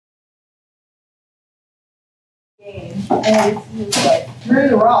game, and he was like threw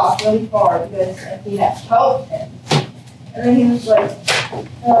the rock really far because he had helped him. And then he was like,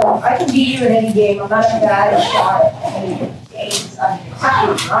 I can beat you in any game. I'm not a bad shot at any games. I mean,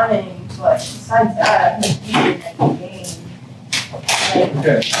 except for running, but besides that, I can beat you in any game.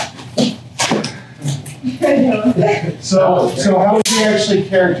 Okay. So how would you actually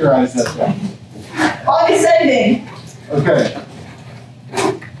characterize that then? Condescending. Okay.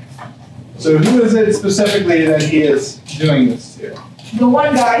 So who is it specifically that he is doing this to? The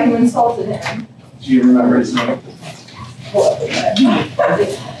one guy who insulted him. Do you remember his name? What? The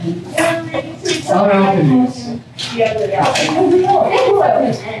other guy.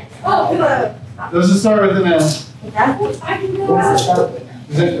 Oh, Does it start with an S? I can go out.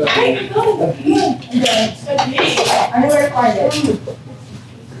 Is it? I know where to find it.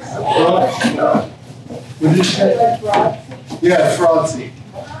 Would you say? Yeah, Brodsey.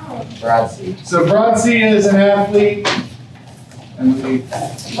 Brodsey. So Brodsey is an athlete, and we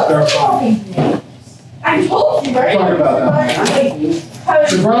start from. I told you, right? Talk about that.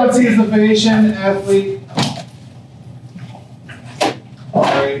 So Brodsey is a Phaeacian athlete,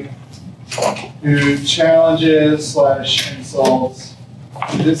 alright, who challenges / insults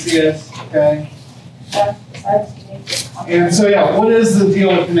Odysseus, okay? And so yeah, what is the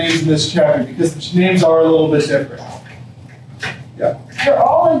deal with the names in this chapter? Because the names are a little bit different. Yeah. They're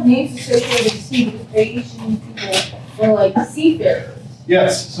all like names associated with sea because Phaeacian people were like seafarers.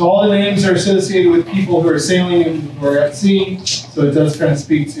 Yes, so all the names are associated with people who are sailing and who are at sea, so it does kind of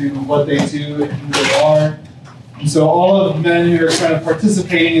speak to what they do and who they are. And so all of the men who are kind of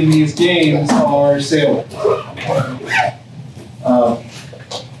participating in these games are sailors.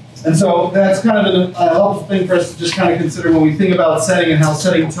 And so that's kind of a helpful thing for us to just kind of consider when we think about setting and how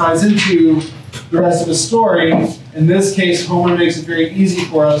setting ties into the rest of the story. In this case, Homer makes it very easy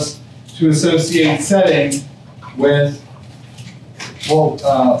for us to associate setting with what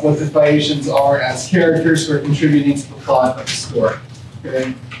the Phaeacians are as characters who are contributing to the plot of the story.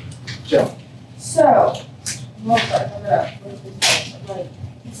 Okay, Joe. So, well, sorry, like,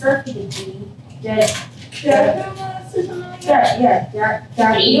 it starts with a D. Daedalus?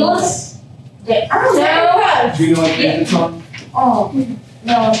 I don't know. Do you know what name it's on? Oh,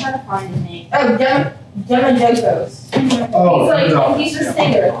 no, I'm trying to find his name. Oh, Demodocos. Oh, he's like, no. he's a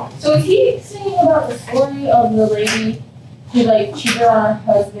singer. So is he singing about the story of the lady who like cheated on her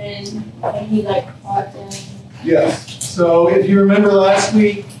husband and he like caught them? Yes. So if you remember last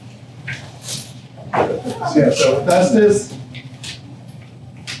week, so Hephaestus,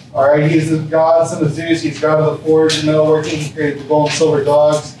 all right, he's the god, son of Zeus. He's god of the forge and metalworking. He created the gold and silver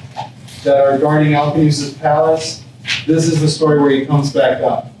dogs that are guarding Alcmeus' palace. This is the story where he comes back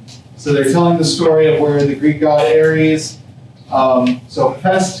up. So they're telling the story of where the Greek god Ares. So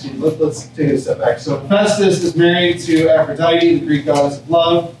Hephaestus, let's take it a step back. So Hephaestus is married to Aphrodite, the Greek goddess of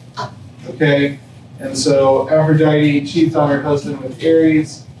love. Okay, and so Aphrodite cheats on her husband with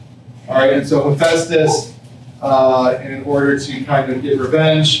Ares. All right, and so Hephaestus, in order to kind of get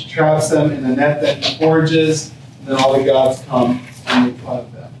revenge, traps them in the net that he forges, and then all the gods come and make fun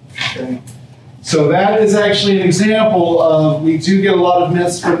of them. Okay. So that is actually an example of, we do get a lot of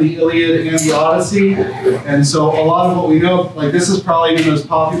myths from the Iliad and the Odyssey, and so a lot of what we know, like this is probably the most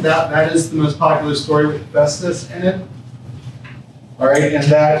popular, that is the most popular story with Hephaestus in it. All right, and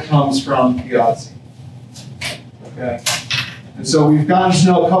that comes from the Odyssey. Okay, and so we've gotten to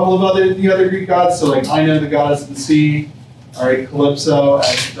know a couple of the other Greek gods, so like Ino, the goddess of the sea, all right, Calypso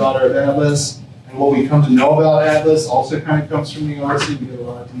as the daughter of Atlas, and what we come to know about Atlas also kind of comes from the Odyssey. We get a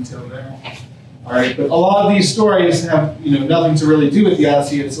lot of detail there. All right, but a lot of these stories have, nothing to really do with the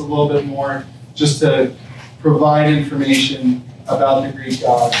Odyssey. It's a little bit more just to provide information about the Greek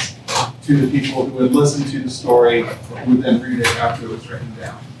gods to the people who would listen to the story, who would then read it after it was written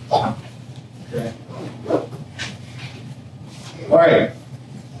down. Okay. All right.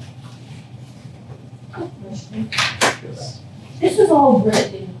 Yes. This was all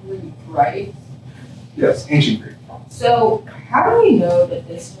written in Greek, right? Yes, ancient Greek. So how do we know that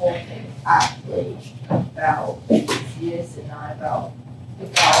this whole thing is actually about Odysseus and not about the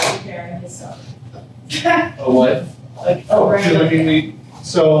god preparing his son? A what? Like,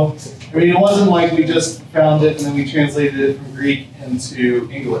 it wasn't like we just found it and then we translated it from Greek into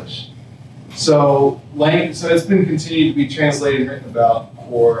English. So it's been continued to be translated and written about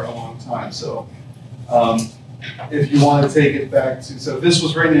for a long time. So if you want to take it back to, so this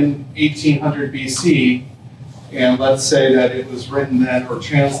was written in 1800 BC, and let's say that it was written then or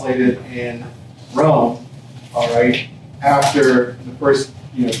translated in Rome, all right, after the first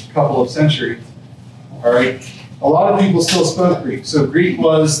couple of centuries, all right. A lot of people still spoke Greek. So Greek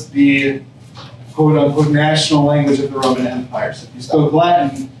was the quote-unquote national language of the Roman Empire. So if you spoke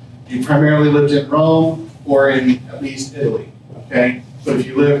Latin, you primarily lived in Rome or in at least Italy, okay? But if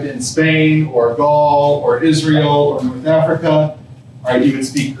you lived in Spain or Gaul or Israel or North Africa, all right, you would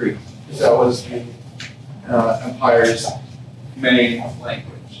speak Greek, because that was the empire's main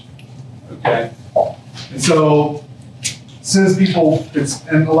language, okay? And so, since people,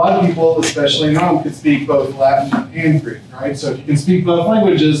 and a lot of people, especially in Rome, could speak both Latin and Greek, right? So if you can speak both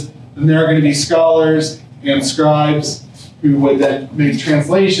languages, then there are going to be scholars and scribes who would then make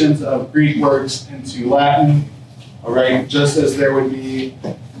translations of Greek works into Latin, all right? Just as there would be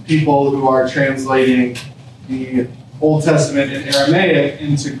people who are translating the Old Testament in Aramaic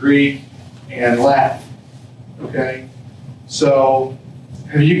into Greek and Latin, okay? So,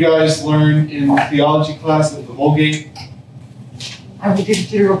 have you guys learned in theology class of the Vulgate? We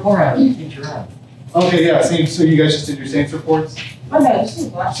did a report on it. Teacher on. Okay, yeah, so you guys just did your Saints reports? Oh, no, this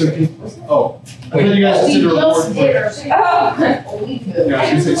is last So year. I thought you guys just did a report. Oh, we did. Yeah,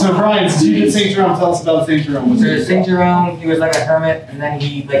 I was gonna say, so Brian, since you did St. Jerome, tell us about St. Jerome. So St. Jerome, he was like a hermit, and then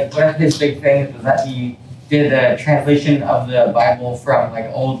he like one of his big things was that he did a translation of the Bible from like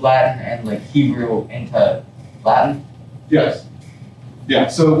Old Latin and like Hebrew into Latin. Yes. Yeah,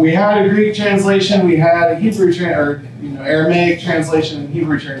 so we had a Greek translation, we had a Hebrew Aramaic translation and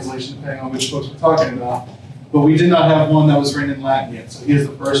Hebrew translation, depending on which books we're talking about. But we did not have one that was written in Latin yet, so he is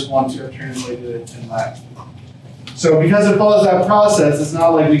the first one to have translated it in Latin. So because it follows that process, it's not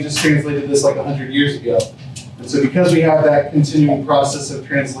like we just translated this like 100 years ago. And so because we have that continuing process of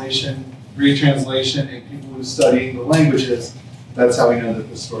translation, retranslation, and people who study the languages, that's how we know that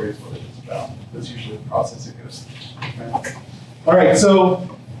this story is what it is about. That's usually the process it goes through. Okay? All right, so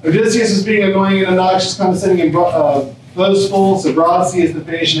Odysseus is being annoying and obnoxious, condescending, and boastful. So Brodsky is the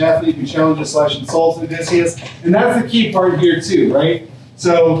Phaeacian athlete who challenges / insults Odysseus. And that's the key part here too, right?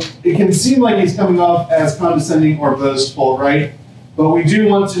 So it can seem like he's coming off as condescending or boastful, right? But we do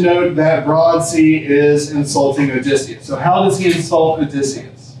want to note that Brodsky is insulting Odysseus. So how does he insult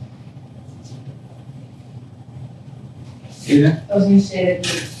Odysseus? Yeah? I was going to say that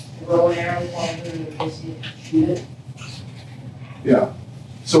the bow and arrow wanted to Odysseus shoot it. Yeah.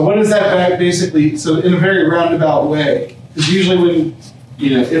 So what is that basically? So in a very roundabout way, because usually when,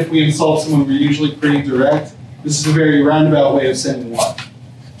 if we insult someone, we're usually pretty direct. This is a very roundabout way of saying what?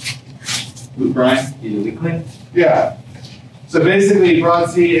 Brian? Weakling? Yeah. So basically,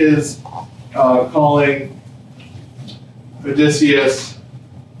 Brodsky is calling Odysseus,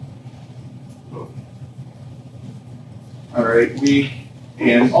 all right, weak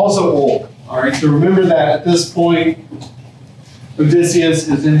and also old. All right. So remember that at this point, Odysseus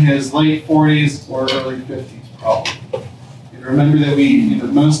is in his late 40s or early 50s, probably. And remember that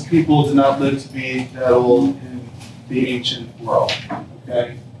most people did not live to be that old in the ancient world,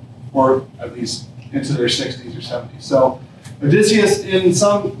 okay? Or at least into their 60s or 70s. So Odysseus, in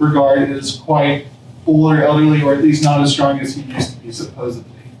some regard, is quite old or elderly, or at least not as strong as he used to be,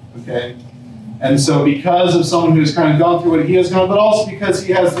 supposedly, okay? And so because of someone who's kind of gone through what he has gone, but also because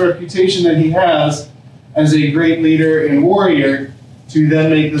he has the reputation that he has as a great leader and warrior, to then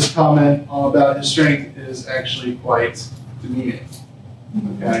make this comment about his strength is actually quite demeaning.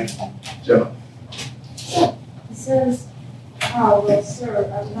 Okay? Gemma. It says, well, sir,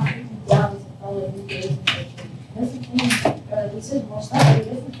 I was not written down as a fellow who goes in the doesn't think, this is most likely,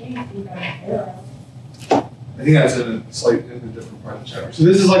 doesn't think you got an arrow. I think that's in a different part of the chapter. So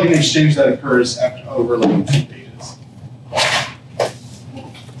this is like an exchange that occurs over like 2 pages.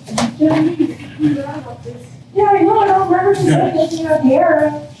 Yeah, I know, I don't remember him saying anything about the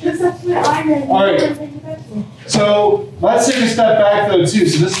arrow. That's what I read. All right. So let's take a step back though too.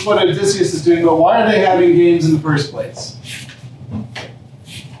 So this is what Odysseus is doing, but why are they having games in the first place?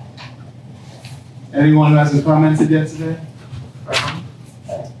 Anyone who hasn't commented yet today?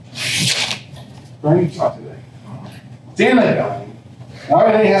 Brian, you talk today. Damn it, Brian. Why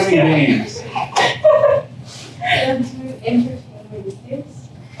are they having games? And to entertain Odysseus.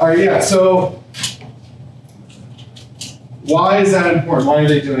 All right, yeah, so why is that important? Why are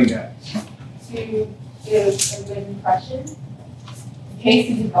they doing that? To give a good impression. In case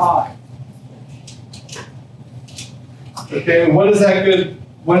he's a god. Okay, and what is that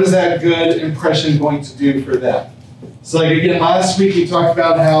good impression going to do for them? So like again, last week we talked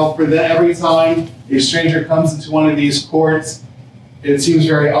about how for them, every time a stranger comes into one of these courts, it seems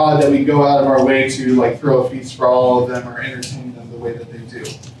very odd that we go out of our way to like throw a feast for all of them or entertain them the way that they do.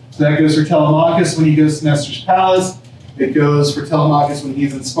 So that goes for Telemachus when he goes to Nestor's palace. It goes for Telemachus when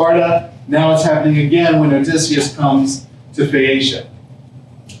he's in Sparta. Now it's happening again when Odysseus comes to Phaeacia.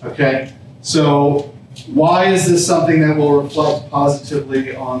 Okay, so why is this something that will reflect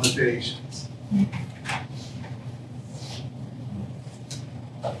positively on the Phaeacians?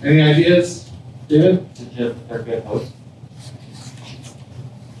 Any ideas, David? Just they're good hosts.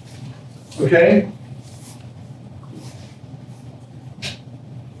 Okay.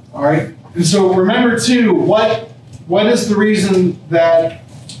 All right. And so remember too, what is the reason that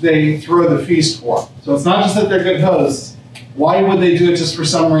they throw the feast for? So it's not just that they're good hosts. Why would they do it just for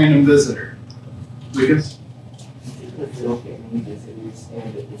some random visitor? Lucas? Because they don't get many visitors,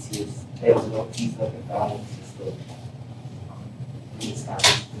 and that this is able to he's like a god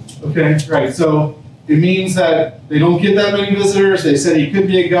to Okay, right. So it means that they don't get that many visitors. They said he could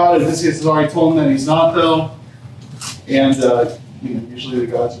be a god. Odysseus has already told them that he's not, though. And usually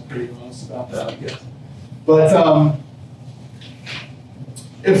the gods are pretty honest about that, I guess. But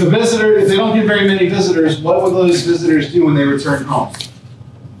if they don't get very many visitors, what will those visitors do when they return home?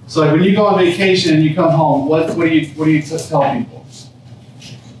 So like when you go on vacation and you come home, what do you tell people?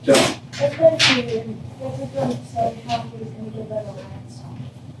 Joe. It's going to say how he's going to give them a ransom.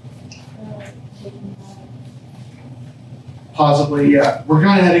 Possibly, yeah. We're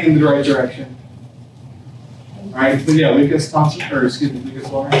kind of heading in the right direction. All right, but yeah, Lucas Lauren.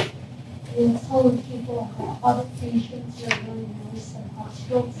 It's telling people how other patients are really nice and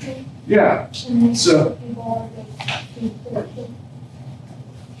hospitals. Yeah. And So. People are going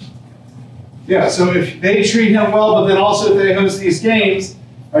Yeah, so if they treat him well, but then also if they host these games,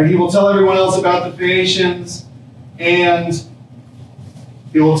 he will tell everyone else about the Phaeacians, and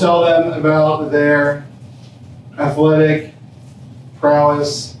he will tell them about their athletic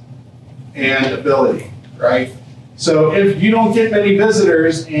prowess and ability, right? So if you don't get many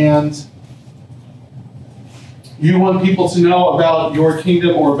visitors and you want people to know about your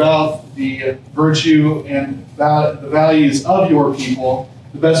kingdom or about the virtue and the values of your people,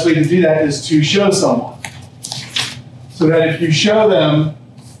 the best way to do that is to show someone. So that if you show them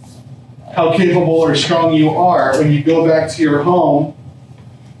how capable or strong you are, when you go back to your home,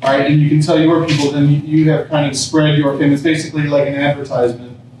 all right, and you can tell your people, then you have kind of spread your fame. It's basically like an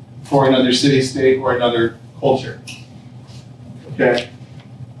advertisement for another city, state, or another culture. Okay?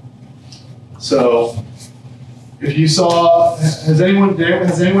 So, if you saw, has anyone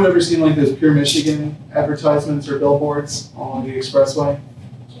ever seen like those Pure Michigan advertisements or billboards on the expressway?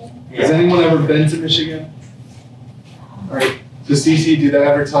 Has anyone ever been to Michigan? All right. Does CC, do the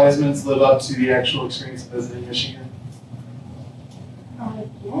advertisements live up to the actual experience of visiting Michigan? I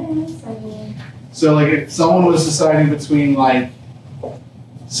guess, I mean. So like if someone was deciding between like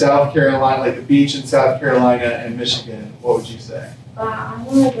South Carolina, like the beach in South Carolina and Michigan, what would you say? I'm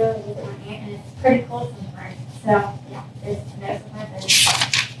gonna go with my aunt, and it's pretty close in price. So yeah, it's next to my bed.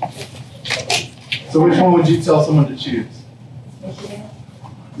 So which one would you tell someone to choose? Michigan.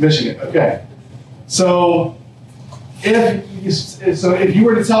 Michigan, okay. So if you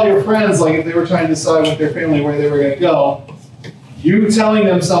were to tell your friends, like if they were trying to decide with their family where they were going to go, you telling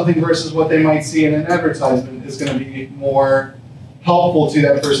them something versus what they might see in an advertisement is going to be more helpful to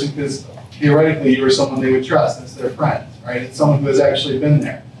that person because theoretically you are someone they would trust. It's their friend, right? It's someone who has actually been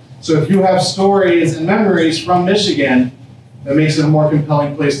there. So if you have stories and memories from Michigan that makes it a more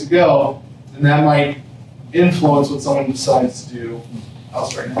compelling place to go, then that might influence what someone decides to do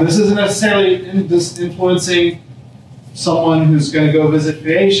elsewhere. Now, this isn't necessarily influencing someone who's going to go visit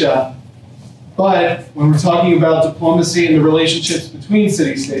Phaeacia, but when we're talking about diplomacy and the relationships between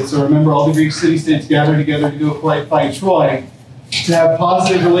city-states, so remember all the Greek city-states gathered together to go fight Troy, to have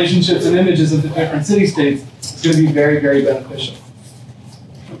positive relationships and images of the different city-states is going to be very, very beneficial.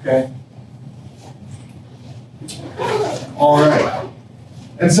 Okay? All right.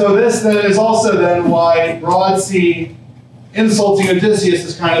 And so this then is also then why Broad Sea insulting Odysseus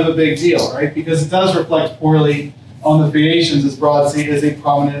is kind of a big deal, right? Because it does reflect poorly on the Phaeacians, as Broad Sea is a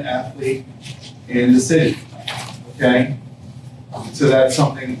prominent athlete in the city. Okay? So that's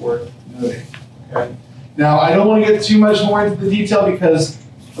something worth noting. Okay? Now, I don't want to get too much more into the detail because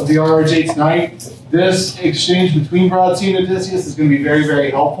of the RRJ tonight. This exchange between Broad Sea and Odysseus is going to be very, very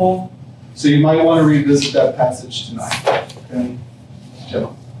helpful. So you might want to revisit that passage tonight. Okay?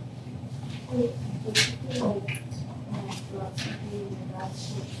 Joe.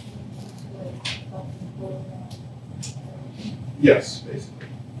 Yes, basically.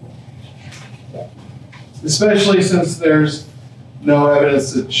 Especially since there's no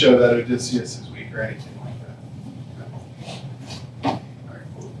evidence to show that Odysseus is weak or anything like that. All right,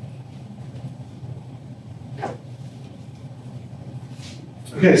 cool.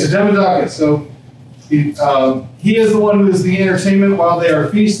 Okay, so Demodocus. So he is the one who is the entertainment while they are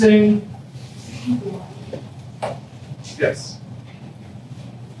feasting. Yes.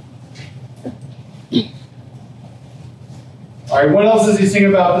 All right, what else does he sing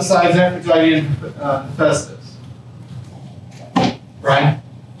about besides Aphrodite and Hephaestus? Brian?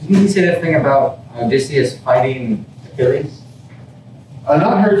 Didn't he say that thing about Odysseus fighting Achilles?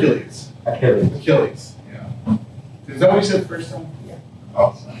 Not Hercules. Achilles. Achilles, yeah. Is that what you said the first time? Yeah.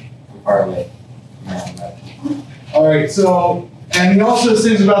 Oh, sorry. Far away. All right, so, and he also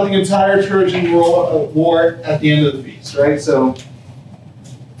sings about the entire Trojan War at the end of the feast, right? So,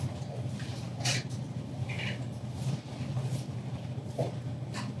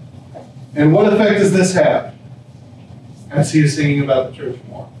 and what effect does this have as he is singing about the Trojan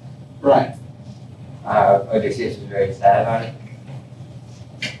War? Brian? Odysseus was very sad about it.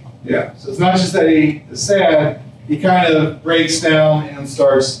 Yeah, so it's not just that he is sad, he kind of breaks down and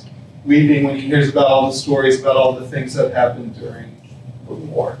starts weeping when he hears about all the stories about all the things that happened during the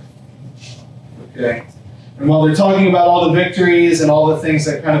war. Okay? And while they're talking about all the victories and all the things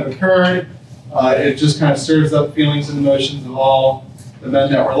that kind of occurred, it just kind of stirs up feelings and emotions of all the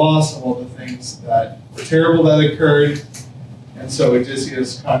men that were lost, of all the things that were terrible that occurred. And so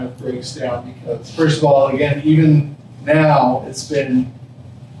Odysseus kind of breaks down because, first of all, again, even now, it's been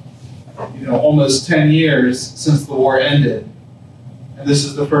almost 10 years since the war ended. And this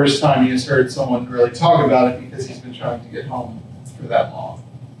is the first time he has heard someone really talk about it because he's been trying to get home for that long.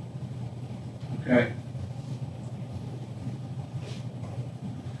 Okay?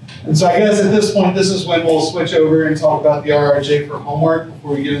 And so I guess at this point, this is when we'll switch over and talk about the RRJ for homework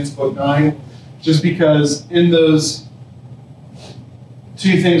before we get into book 9. Just because in those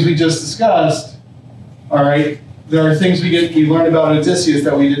two things we just discussed, all right, there are things we learn about Odysseus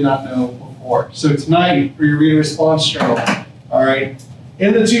that we did not know before. So tonight, for your reader response journal, all right,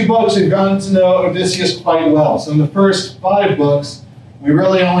 in the 2 books, we've gotten to know Odysseus quite well. So in the first 5 books, we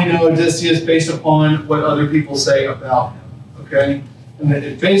really only know Odysseus based upon what other people say about him, okay? And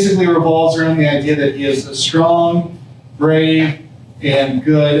it basically revolves around the idea that he is a strong, brave, and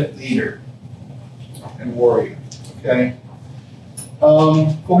good leader and warrior, okay?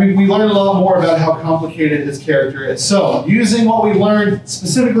 But we learned a lot more about how complicated his character is. So, using what we learned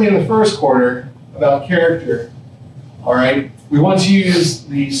specifically in the first quarter about character, all right, we want to use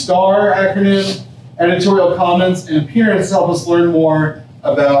the STAR acronym, editorial comments, and appearance to help us learn more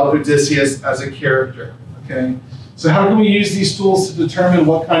about Odysseus as a character, okay? So how can we use these tools to determine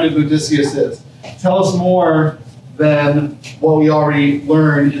what kind of Odysseus is? Tell us more than what we already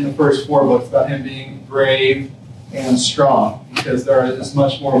learned in the first 4 books about him being brave and strong, because there is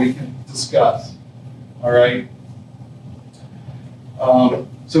much more we can discuss. All right?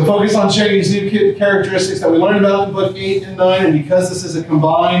 So focus on sharing these new characteristics that we learned about in book 8 and 9, and because this is a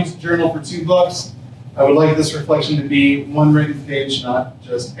combined journal for 2 books, I would like this reflection to be 1 written page, not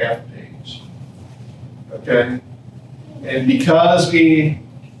just half a page. Okay? And because we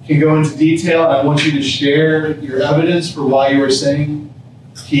can go into detail, I want you to share your evidence for why you are saying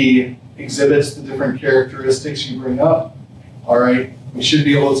he exhibits the different characteristics you bring up. All right, we should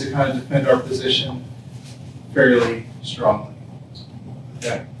be able to kind of defend our position fairly strongly.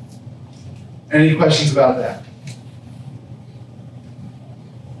 Okay. Any questions about that?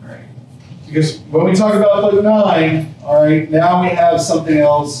 All right. Because when we talk about book 9, all right, now we have something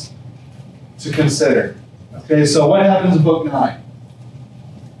else to consider. Okay, so what happens in book 9?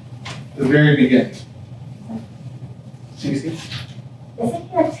 The very beginning. Cece? Isn't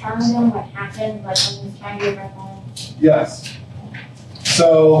he like telling them what happened, like when he was trying to get back home? Yes.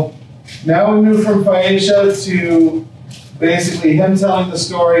 So now we move from Phaeacia to basically him telling the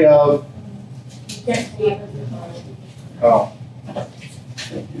story of. Oh.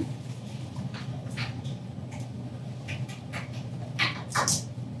 Thank you.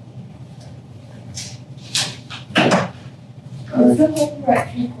 It's the whole right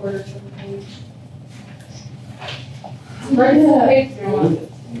 3/4 of the page.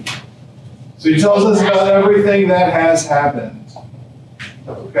 So he tells us about everything that has happened,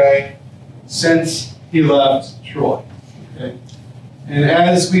 okay, since he left Troy, okay? And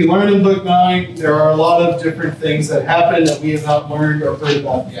as we learn in book 9, there are a lot of different things that happen that we have not learned or heard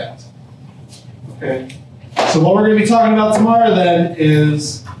about yet, okay? So what we're going to be talking about tomorrow then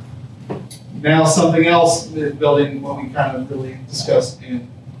is now something else, building what we kind of really discussed in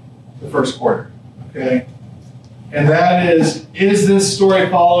the first quarter, okay? And that is this story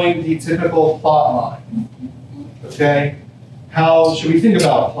following the typical plot line? Okay? How should we think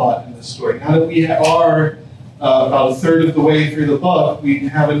about plot in this story? Now that we are about a third of the way through the book, we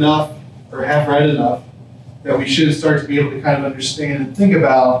have enough, or have read enough, that we should start to be able to kind of understand and think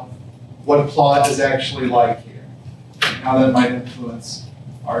about what plot is actually like here, and how that might influence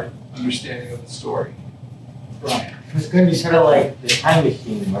our understanding of the story. Brian? It's going to be sort of like the time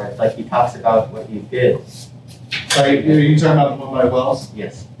machine, where it's like he talks about what he did. Right, you talking about the one by Wells?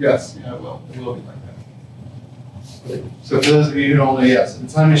 Yes. Yes, yeah, it will be like that. So for those of you who don't know, yes, the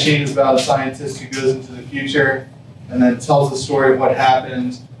time machine is about a scientist who goes into the future and then tells the story of what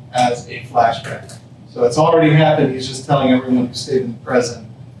happened as a flashback. So it's already happened, he's just telling everyone who stayed in the present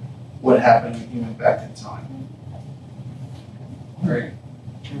what happened when he went back in time. All right.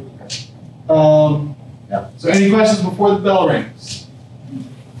 So any questions before the bell rings?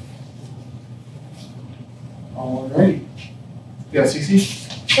 All right. Yeah,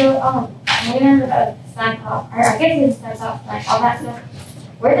 Cece? So, remember the Cyclops, or I guess it's Cyclops, like all that stuff.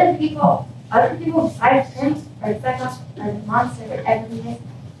 Where do other people besides him, or the Cyclops, or the monster, whatever he is,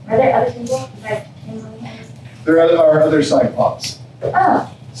 are there other people besides him? There are other Cyclops.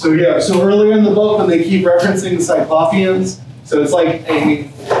 Oh, So yeah, so earlier in the book when they keep referencing the Cyclopeans, so it's like a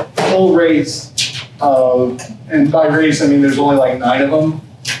whole race and by race I mean there's only like 9 of them,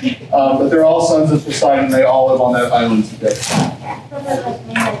 but they're all sons of Poseidon. They all live on that island today. yeah, so that's like,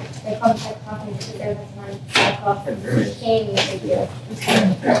 they call them Cyclops because they're like one Cyclops and king and they do.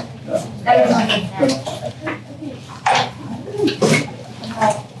 That was my sense.